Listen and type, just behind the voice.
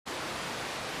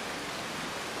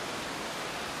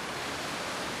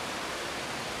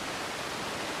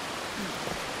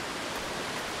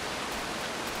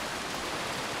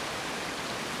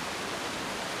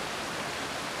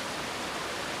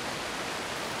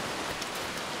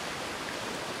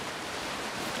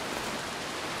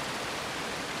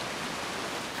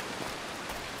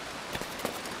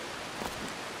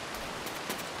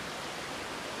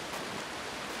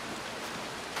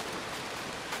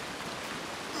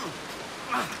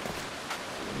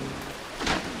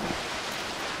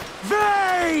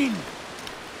Vane!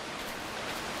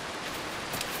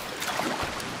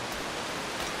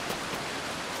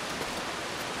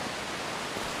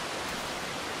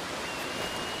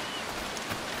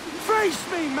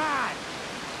 Face me, man!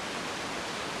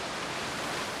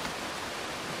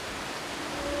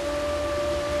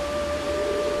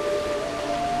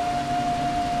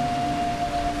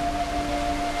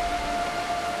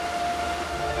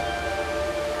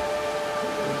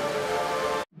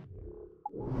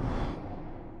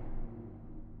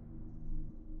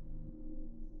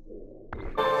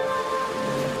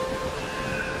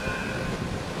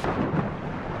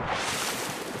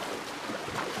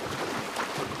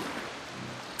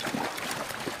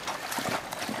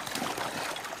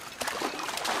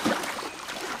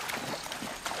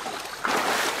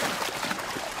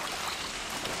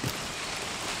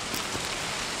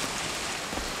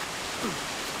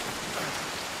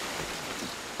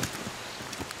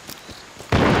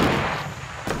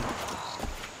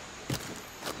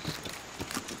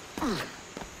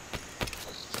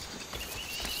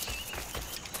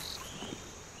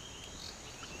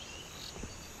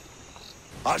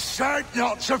 I said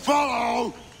not to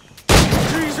follow!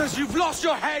 Jesus, you've lost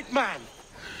your head, man!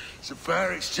 It's a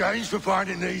fair exchange for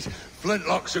finding these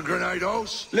flintlocks and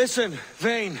grenados. Listen,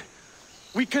 Vane.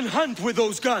 We can hunt with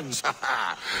those guns.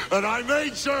 And I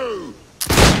mean to!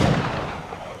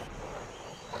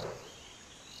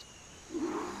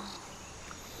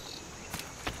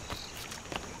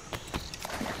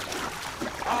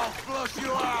 I'll flush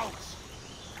you out!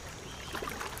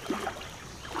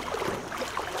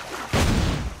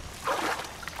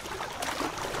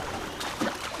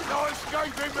 No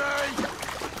escaping me!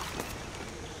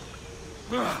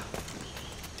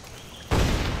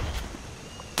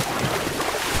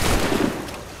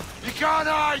 You can't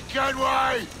hide, can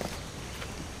we?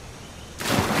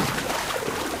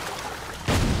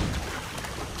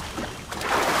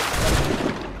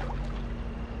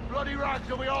 Bloody rags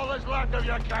will be all that's left of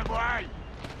you, can we?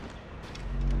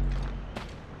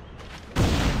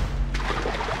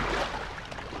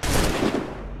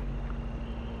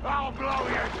 I'll blow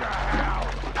you to hell!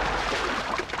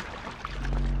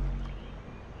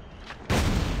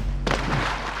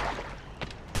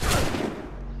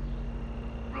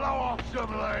 Blow off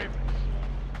some leaves!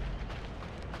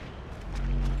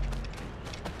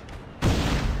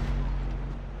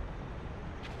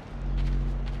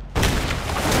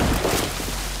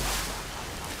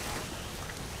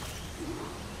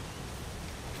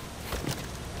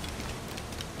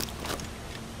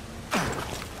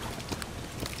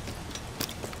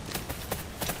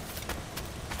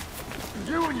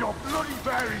 You and your bloody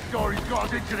fairy stories got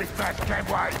us into this mess,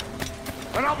 Kenway.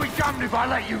 And I'll be damned if I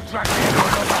let you drag me into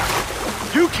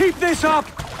another. You keep this up,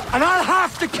 and I'll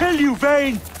have to kill you,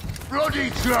 Vane!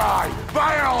 Bloody try,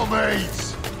 by all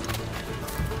means.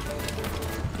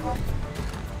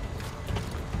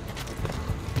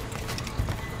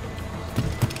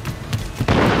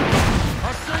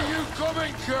 I see you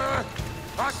coming, Kerr.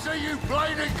 I see you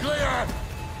plain and clear.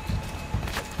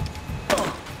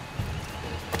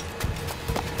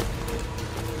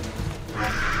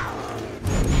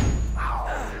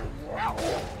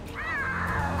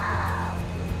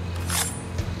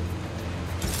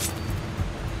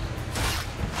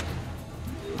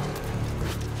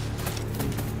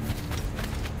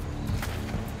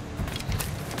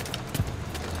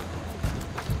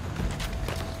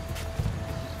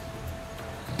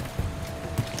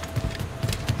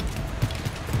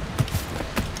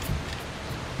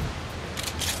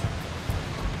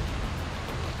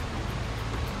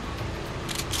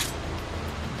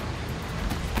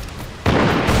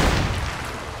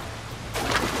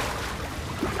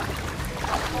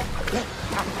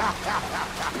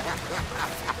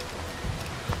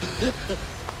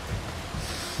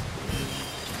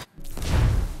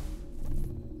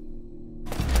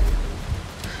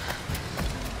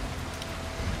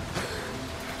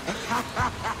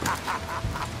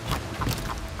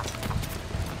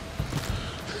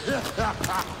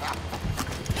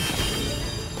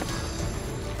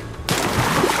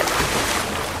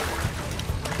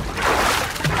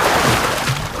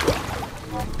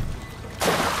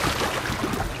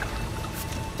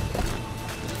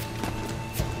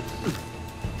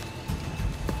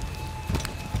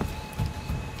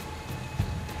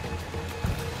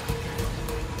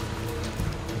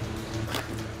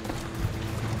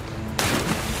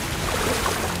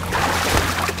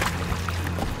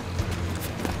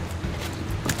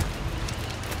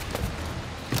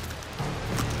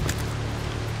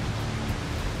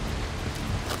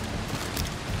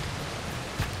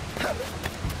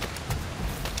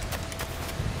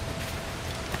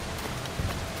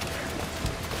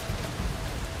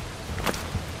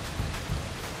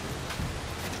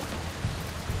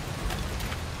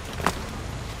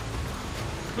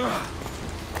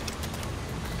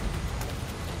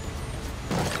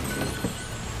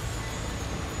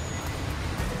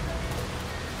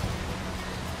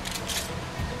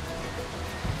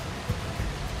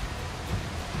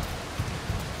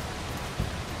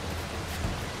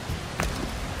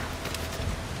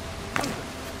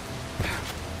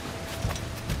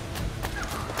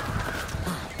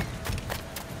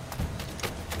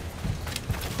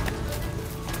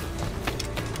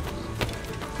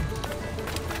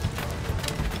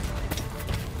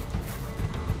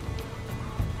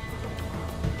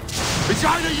 It's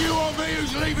either you or me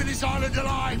who's leaving this island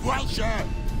alive, Welcher.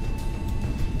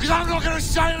 Because I'm not going to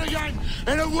sail again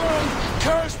in a world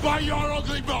cursed by your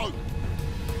ugly boat.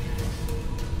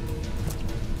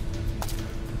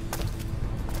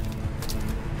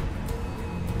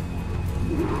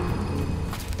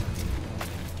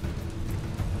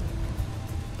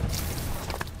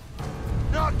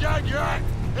 Not dead yet.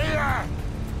 Here.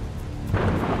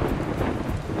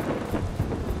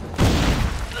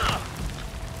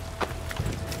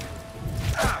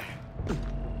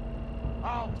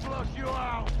 I'll flush you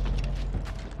out.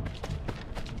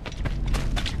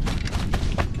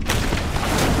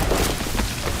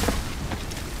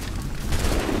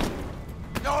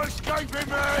 No escaping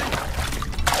me!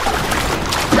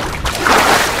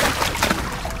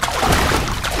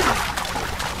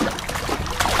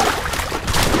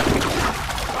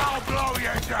 I'll blow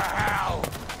you to hell!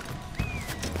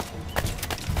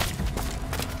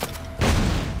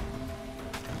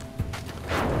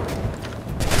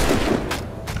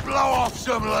 Blow off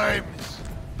some limbs!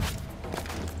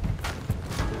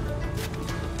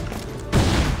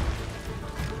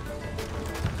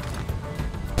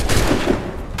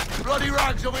 Bloody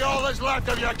rags will be all that's left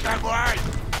of you, Kenway!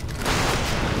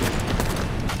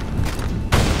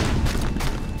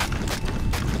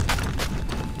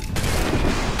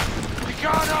 You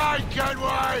can't hide,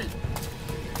 Kenway!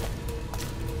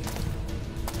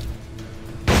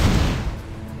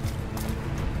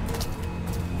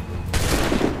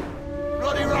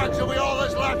 Bloody rags will be all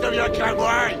that's left of you,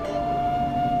 Kenway!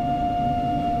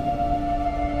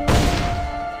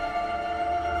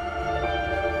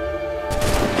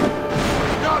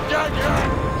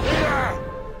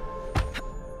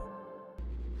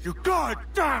 You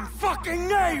goddamn fucking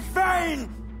knave, Vane!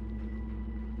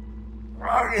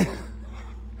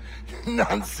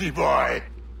 Nancy boy,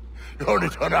 you only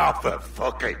done half a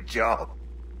fucking job.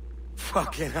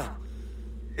 Fucking hell.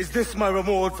 Is this my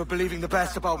reward for believing the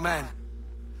best about men?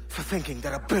 For thinking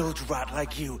that a bilge rat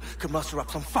like you could muster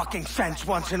up some fucking sense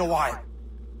once in a while?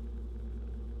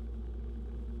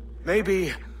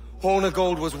 Maybe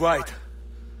Hornigold was right.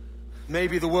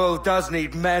 Maybe the world does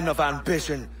need men of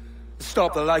ambition.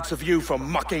 Stop the likes of you from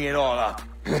mucking it all up.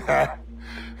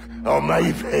 Or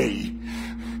maybe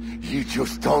you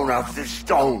just don't have the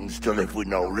stones to live with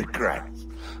no regrets.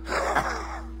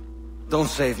 Don't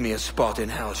save me a spot in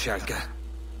hell, Shanka.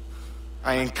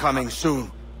 I ain't coming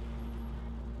soon.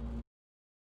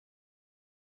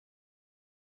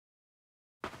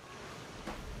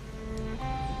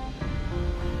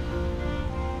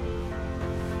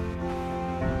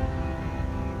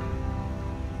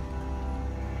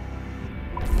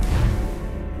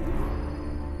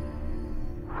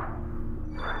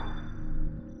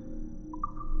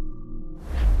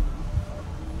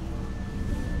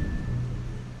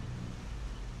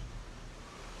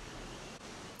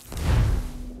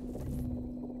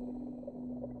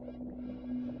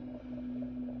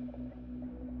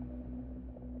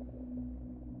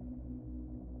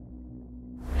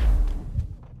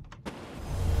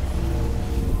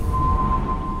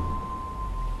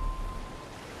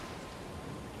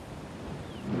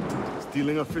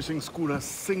 Stealing a fishing schooner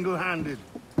single-handed.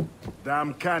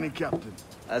 Damn canny, Captain.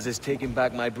 As is taking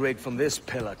back my brig from this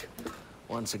pillock.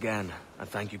 Once again, I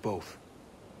thank you both.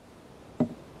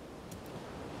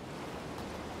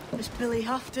 This Billy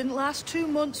Huff didn't last 2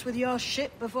 months with your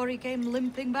ship before he came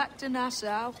limping back to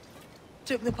Nassau.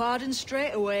 Took the pardon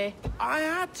straight away. I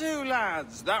had to,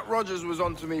 lads. That Rogers was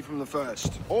onto me from the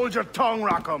first. Hold your tongue,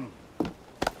 Rackham.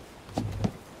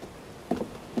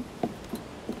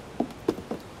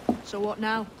 So what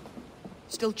now?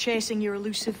 Still chasing your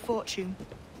elusive fortune?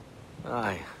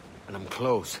 Aye, and I'm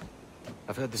close.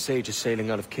 I've heard the Sage is sailing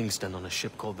out of Kingston on a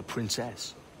ship called the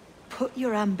Princess. Put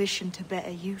your ambition to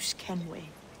better use, Kenway.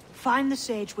 Find the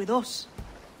Sage with us.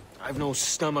 I've no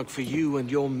stomach for you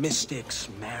and your mystics,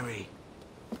 Mary.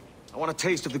 I want a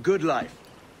taste of the good life.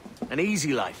 An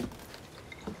easy life.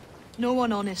 No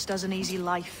one honest has an easy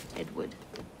life, Edward.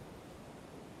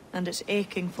 And it's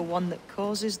aching for one that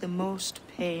causes the most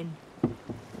pain.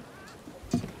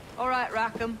 All right,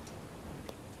 Rackham.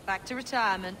 Back to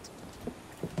retirement.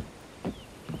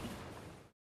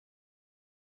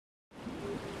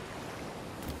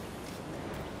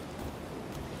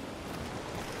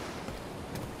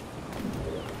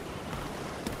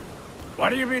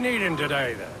 What do you be needing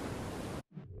today, then?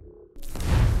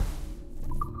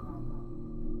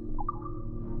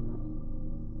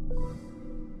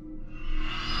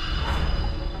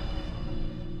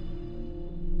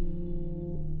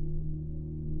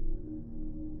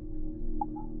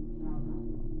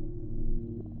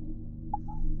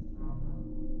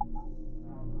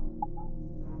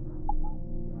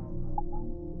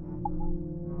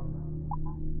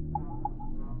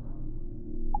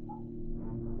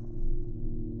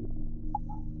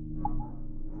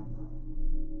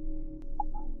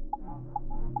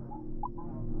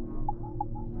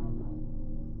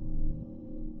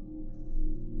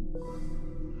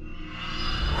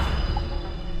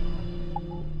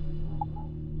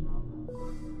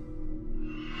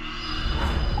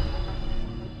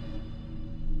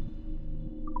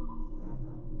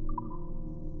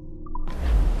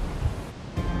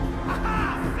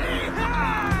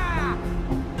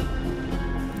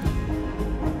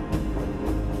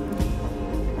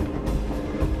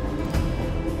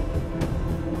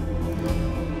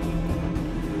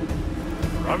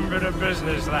 Some bit of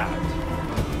business, that.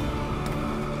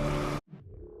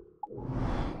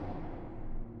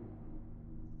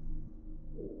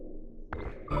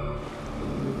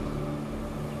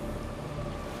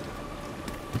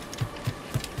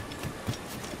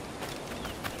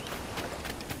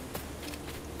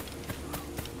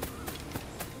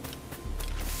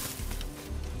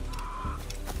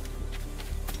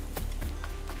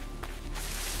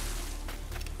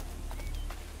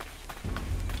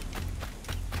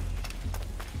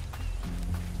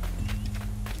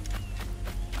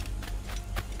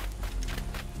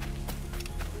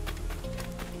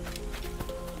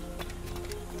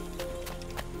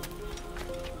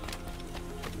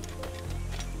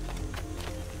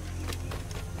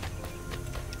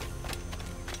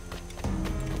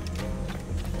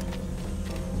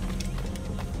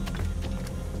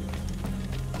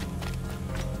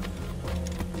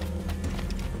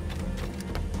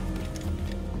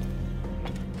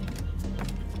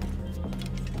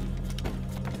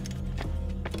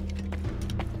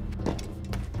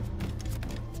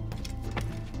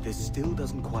 This still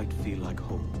doesn't quite feel like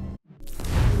home.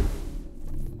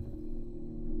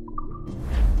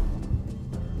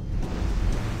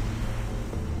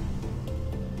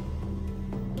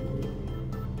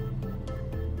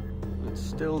 It's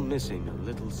still missing a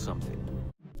little something.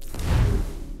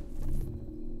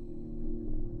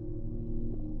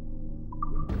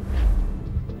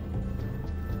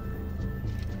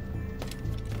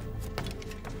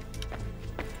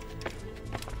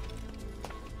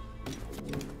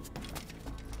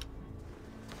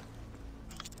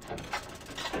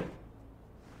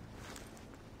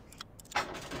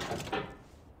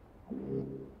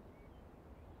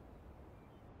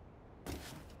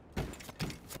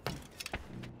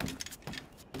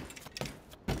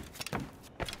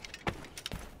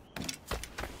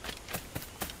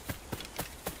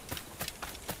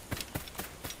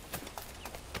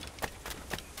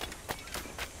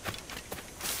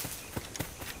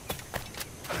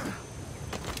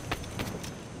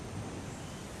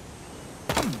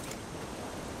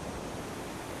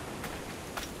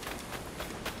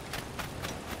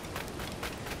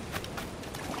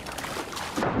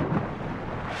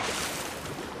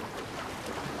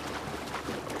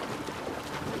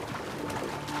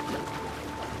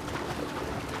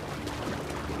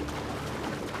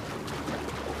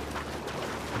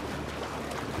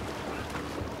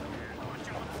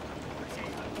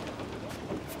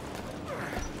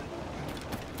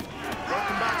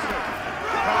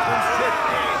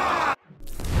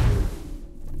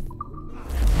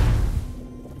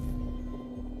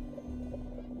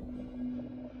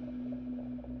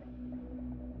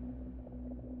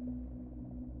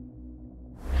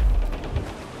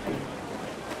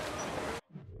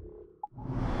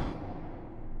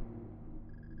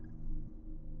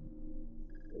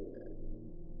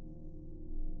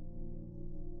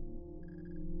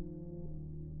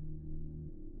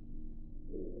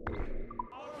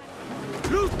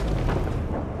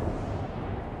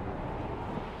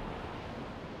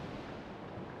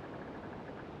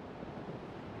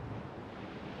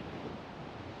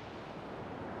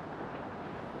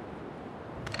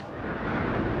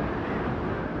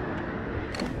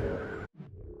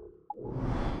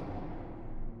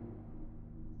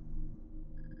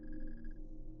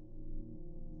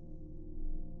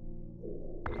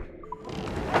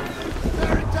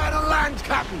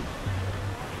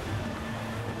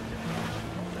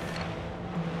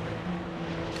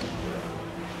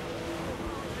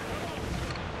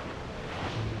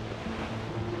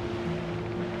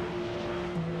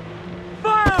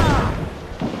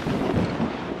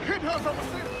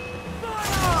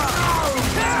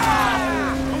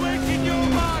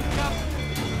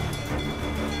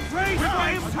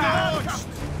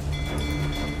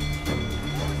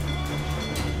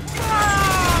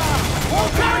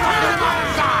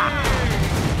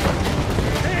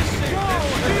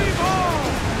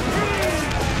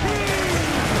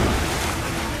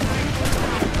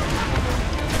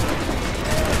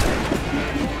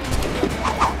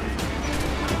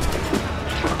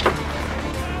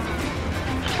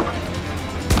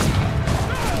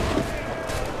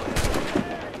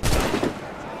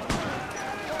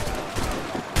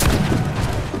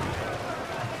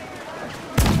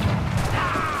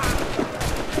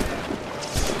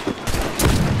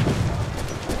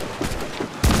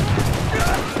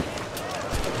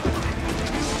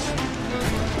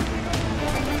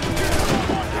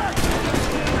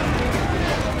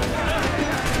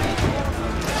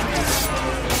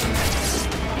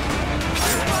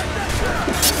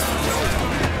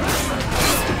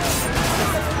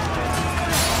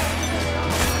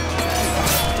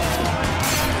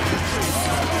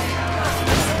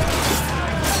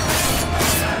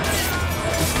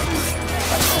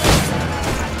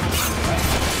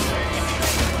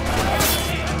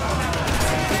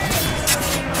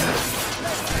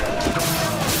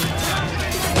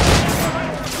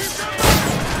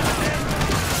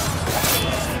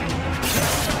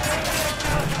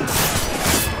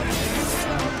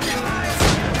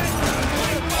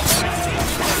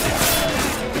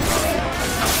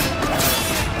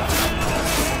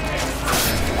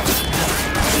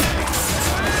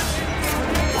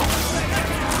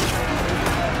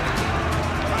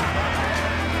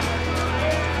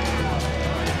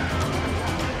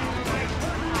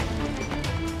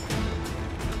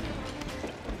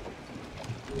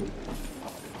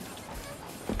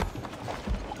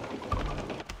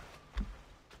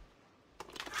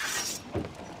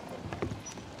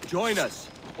 Join us,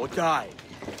 or die.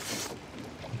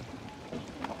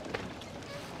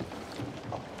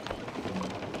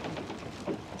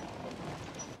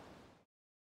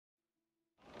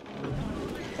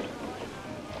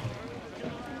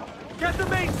 Get the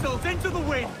mainsails into the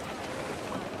wind!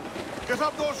 Get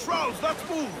up those shrouds, let's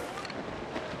move!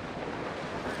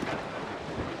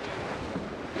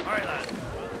 Alright, lads.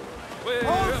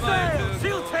 All sails!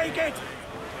 She'll take it!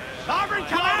 Larboard,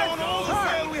 come Fire out! on all the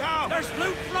sail we have! There's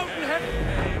loot floating here!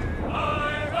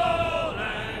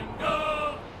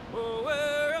 Oh,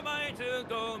 where am I to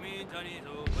go, me Johnny?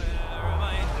 Oh, where am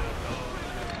I to go?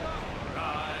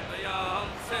 I'm the young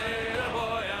sailor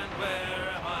boy, and where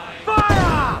am I?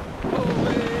 Fire! Oh,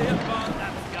 way upon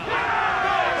that sky.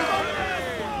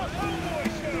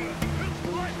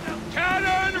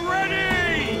 Cannon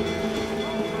ready!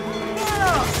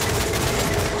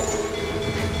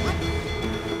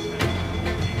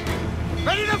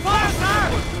 Ready to fire, sir!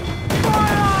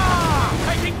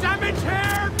 Fire! Taking damage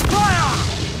here! Fire!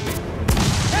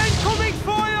 Incoming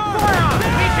fire! Fire!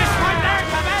 He's just right there,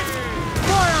 Kevin!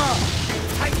 Fire!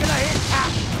 Taking a hit,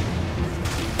 Cap!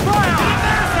 Fire! Get in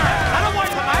there, sir! I don't want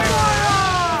to fire!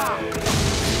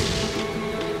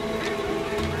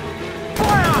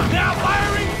 Fire! Now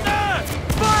firing, sir!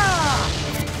 Fire!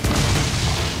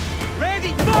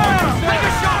 Ready! Fire! Take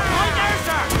a shot! Right there,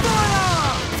 sir! Fire!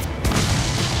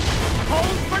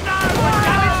 Hold for now! With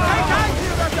damage taken!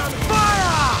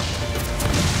 Fire!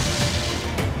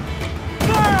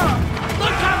 Fire!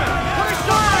 Look, Kevin! Put a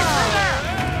shot right through there!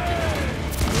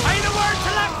 Ain't a word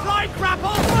to let fly,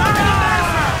 grapple! Get in there,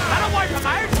 sir! That'll wipe them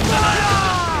out!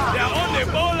 They're on the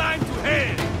bowline to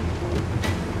head.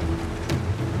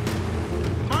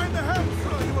 Mind the helm,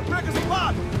 sir, you will break us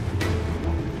apart!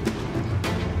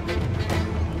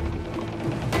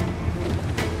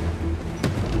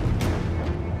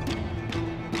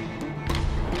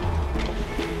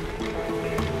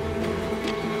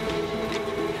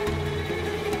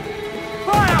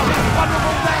 Fire!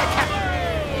 Vulnerable there, Captain!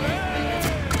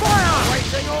 Fire!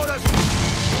 Waiting orders!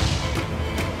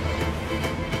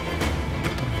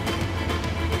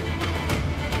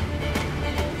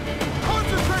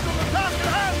 Concentrate on the task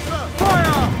at hand, sir!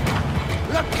 Fire!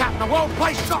 Look, Captain, the world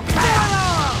place shot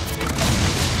down!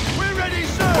 We're ready,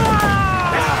 sir!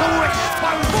 Let's all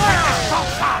explode like the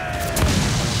saucer!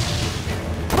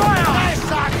 Fire!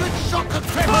 There's a good shot to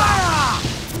cripple! Fire!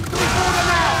 Do we order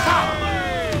now, sir?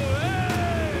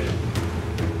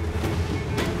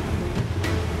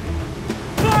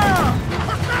 Fire!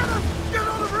 Get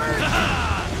on the bridge!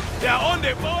 They're on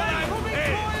the bowline to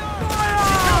head.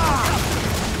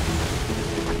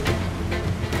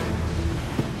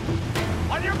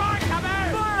 On your mark, come out!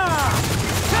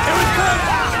 Here we come.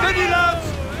 Steady, lads.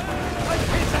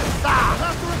 We'll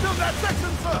have to rebuild that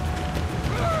section, sir!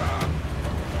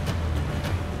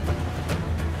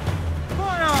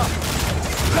 Fire!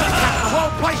 The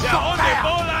whole place They're shot on the down!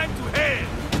 bowline to head.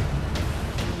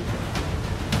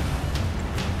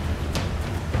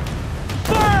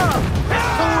 Fire!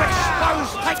 It's all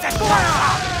exposed! Take the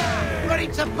shot! Ready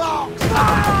to box!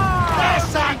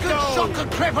 There's a good shot to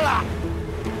cripple her!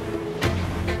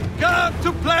 Get up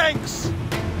to planks.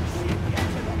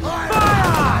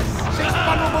 Fire! She's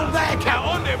vulnerable there, They're Captain!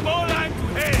 on the bowline to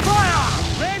head. Fire!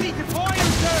 Ready to fire,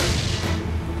 sir!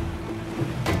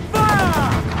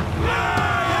 Fire!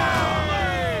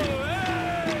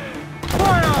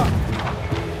 Fire!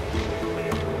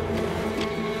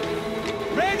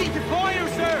 Ready to fire,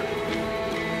 sir!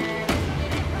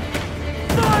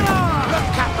 Fire! Look,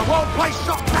 Captain, the whole place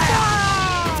shot down!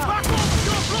 Back off,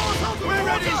 your blowers out the We're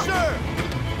ready, water! sir!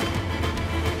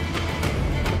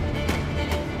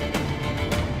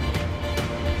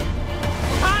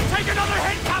 Can't take another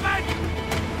hit, Captain!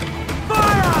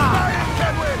 Fire! Fire,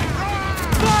 Kenway!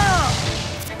 Fire!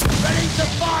 Ready to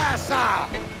fire, sir!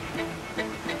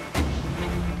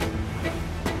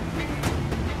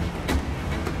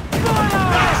 Fire!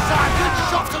 Yes, sir! Good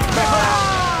shot to cripple her!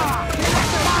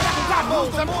 Fire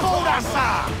grapples and board us,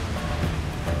 sir!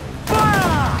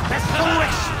 Fire! Let's all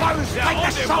exposed! They're Take on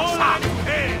the the shots, bowline sir! to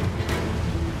head.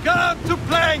 Get up to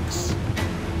planks.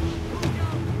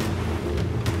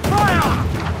 Fire!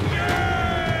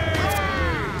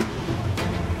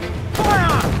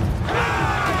 Fire!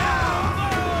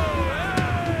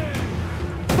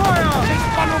 Fire! She's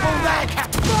vulnerable there,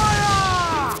 Captain!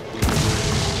 Fire!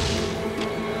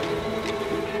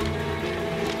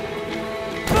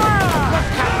 Fire! Look,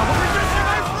 Captain, we're just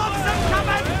about Robson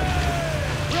coming!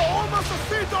 We're almost a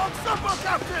Sea Dog supper,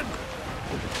 Captain!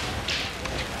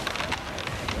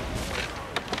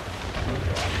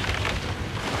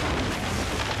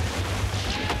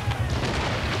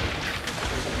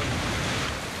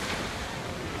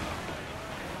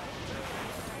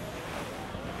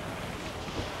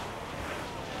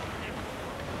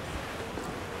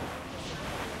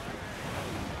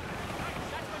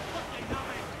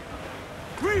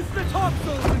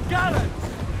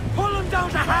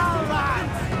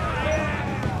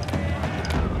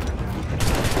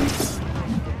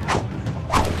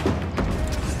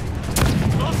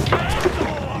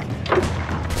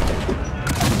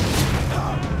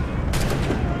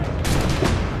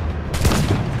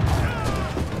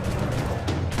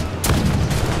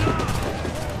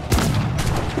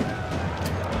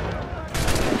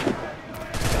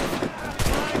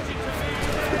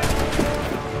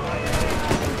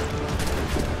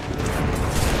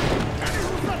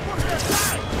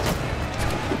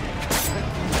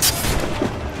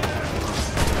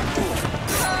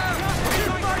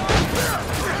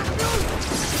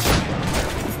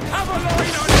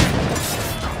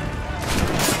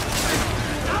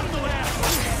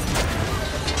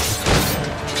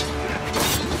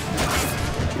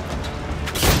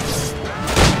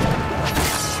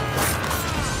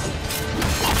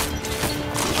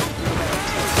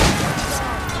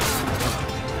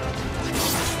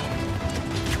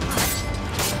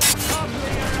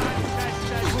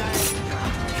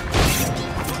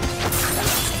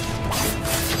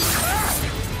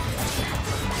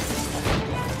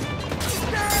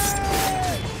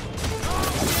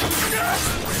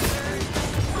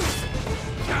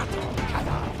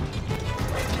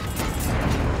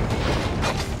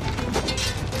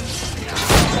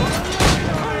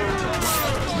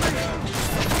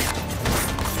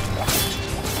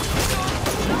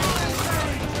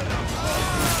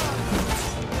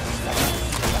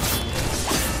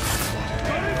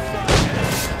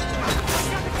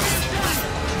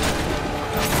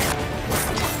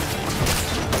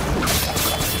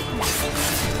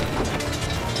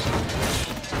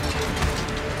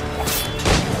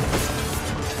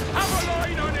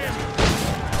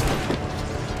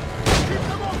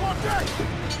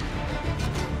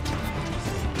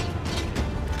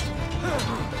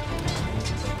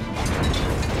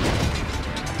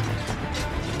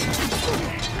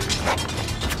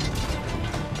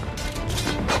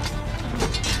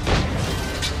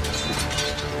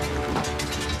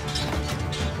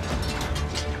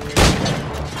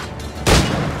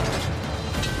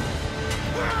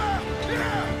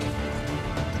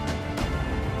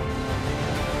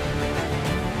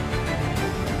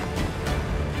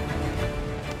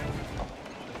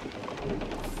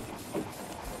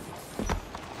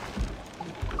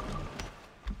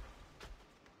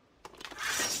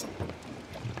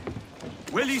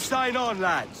 Will ye sign on,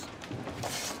 lads?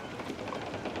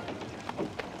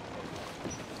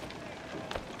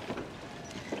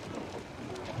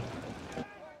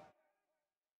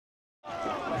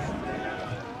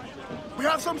 We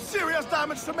have some serious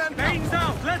damage to men. Mains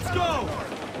out, let's go!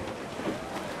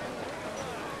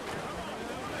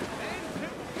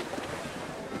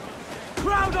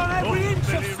 Crowd on every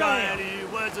inch of sail!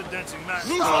 Where's the dancing man?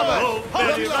 Oh,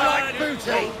 Belly like Riley!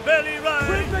 booty. Oh, Belly Riley!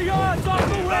 Bring the yards off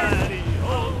the wind! Riley!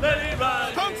 Oh, Belly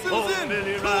Riley! Thompson's in.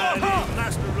 Billy Two Riley! up.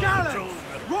 Master of the Gallants. Trojan!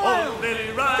 Royal. Oh,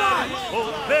 Billy Riley!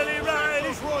 Oh, Billy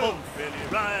Riley! Oh, Billy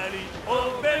Riley!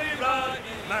 Oh, Billy Riley!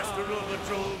 Master of the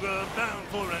Trojan, bound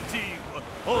for Antigua!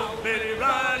 Oh, Billy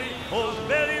Riley! Oh,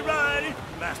 Billy Riley!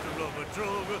 Master of the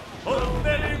Trojan! Oh,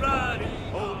 Billy Riley!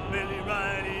 Oh, Billy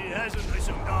Riley has a nice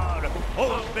cigar!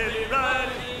 Oh, Billy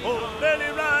Riley! Oh, Billy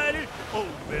Riley! Oh,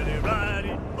 Billy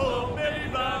Riley! Oh, Billy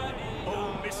Riley!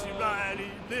 Oh, Missy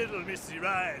Riley! Little Missy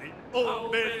Riley! Oh,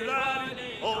 Billy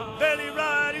Riley! Oh, Billy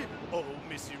Riley! Oh,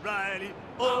 Missy Riley!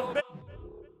 Oh,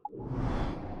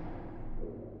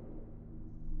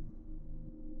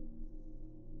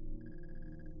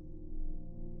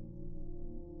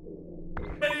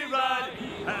 Billy Riley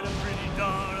had a pretty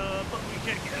daughter, but we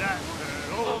can't get at her.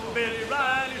 Oh, Billy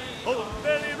Riley, oh,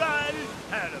 Billy Riley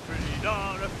had a pretty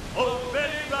daughter. Oh,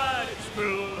 Billy Riley,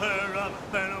 screw her up,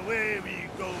 and away we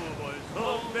go, boys.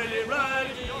 Oh, Billy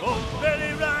Riley,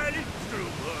 screw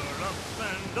her up,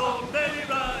 and oh, Billy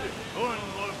Riley, one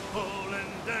more pull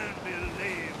and then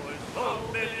belay, boys. Oh,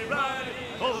 Billy Riley,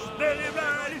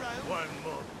 one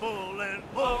more pull and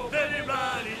oh, Billy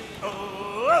Riley,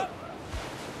 oh.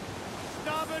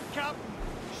 Starboard, Captain!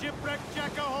 Shipwreck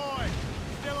Jack ahoy!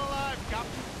 Still alive,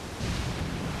 Captain!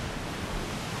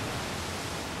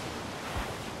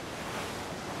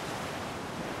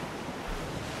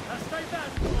 Stay back!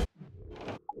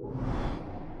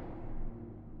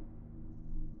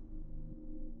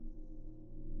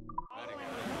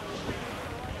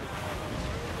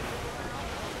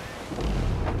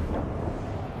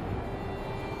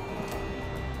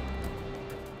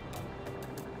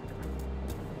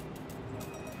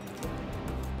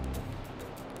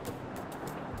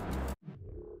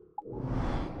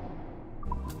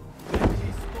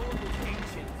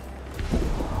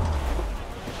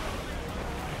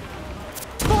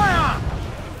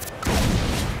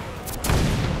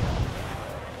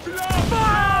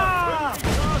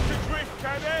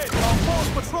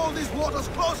 Patrol these waters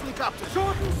closely, Captain.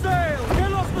 Shorten sail!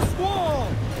 Get off the squall!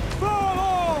 Fall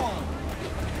all!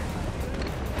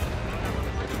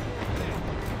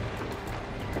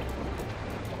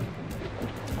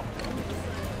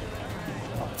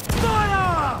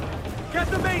 Fire! Get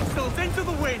the mainsails into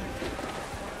the wind!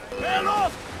 Hail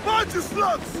off! Mind your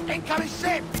slugs! Incoming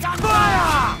ship! Gun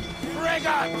Fire!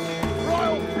 Frigate!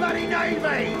 Royal Bloody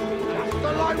Navy! That's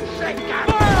the lone ship, Cap!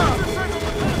 Fire!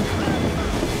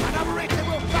 Another Richard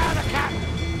will burn a cap!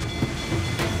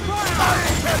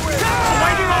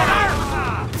 Awaiting order!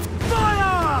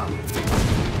 Fire!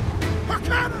 Her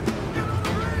cannon! Get on the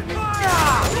ridge!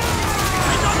 Fire!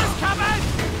 He's on his cabin!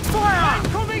 Fire!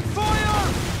 Incoming fire!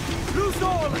 Loose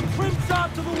all and trim sharp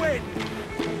to the wind!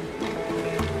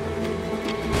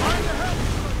 Mind the helm!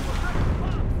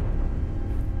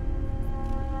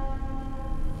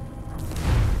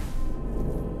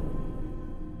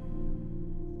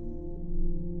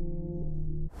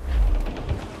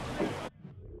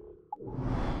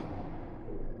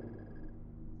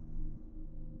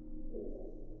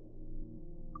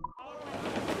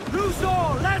 Loose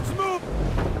all! Let's move!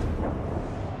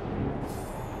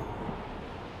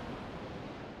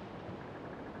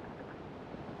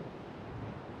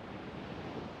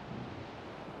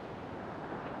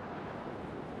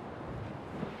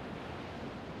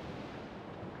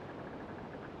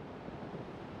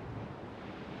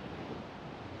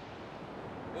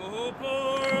 Oh,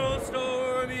 poor old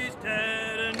Stormy's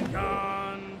dead and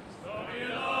gone.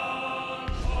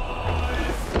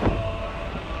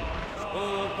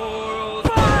 Oh, poor old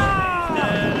Stormy's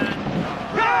dead and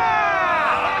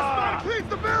Last man, cleave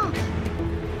the bilge!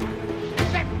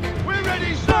 We're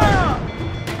ready, sir!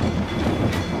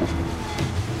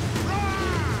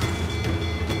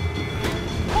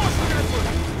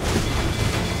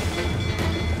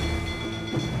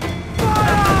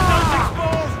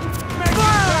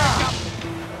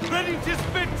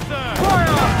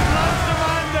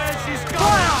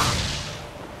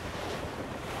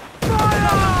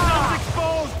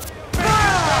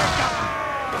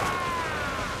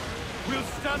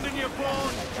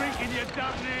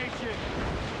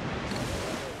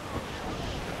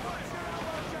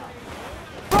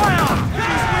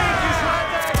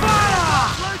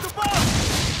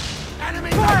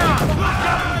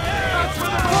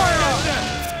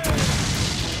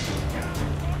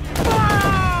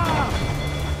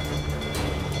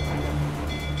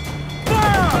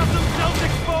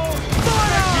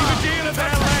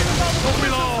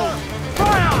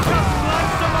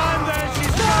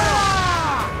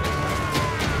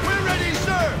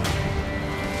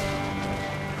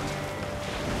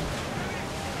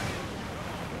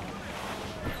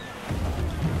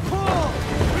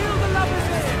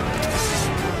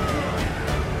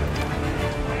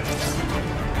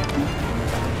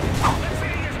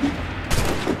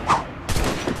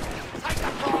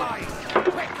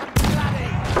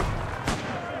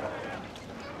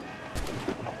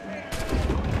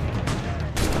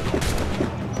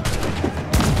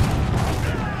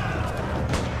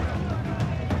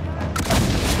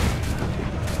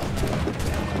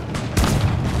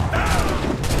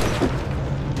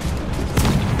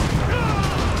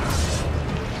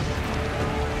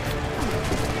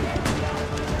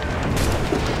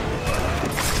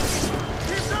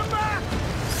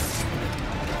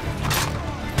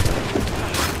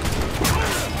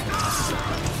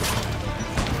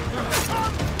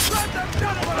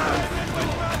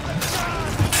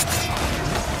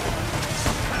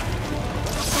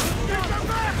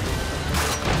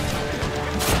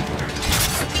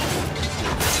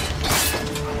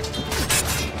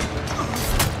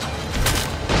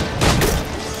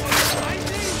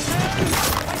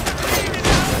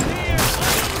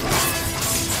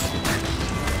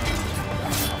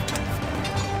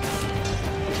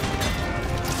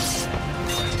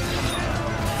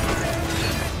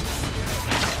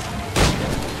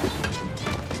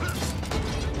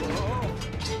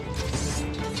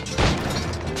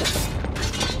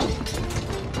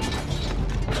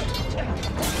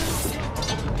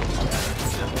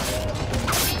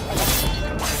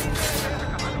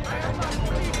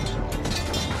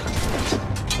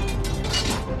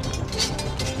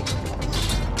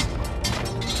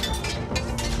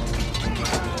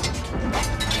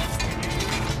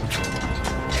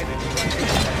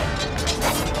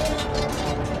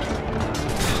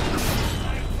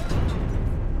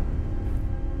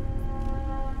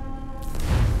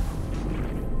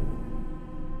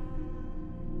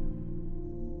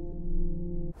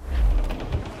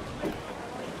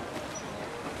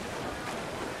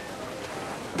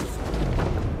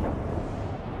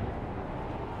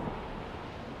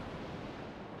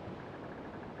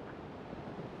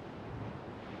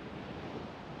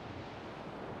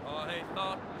 I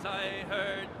thought I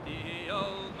heard the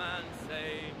old man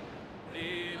say,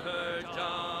 leave her,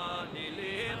 Johnny,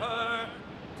 leave her.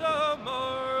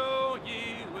 Tomorrow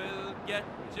ye will get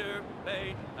your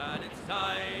pay, and it's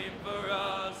time for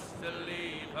us to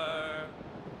leave her.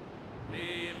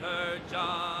 Leave her,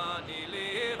 Johnny,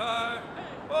 leave her.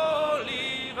 Oh,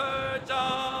 leave her,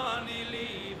 Johnny,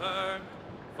 leave her.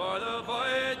 For the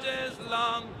voyage is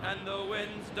long and the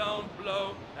winds don't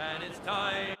blow, and it's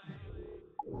time.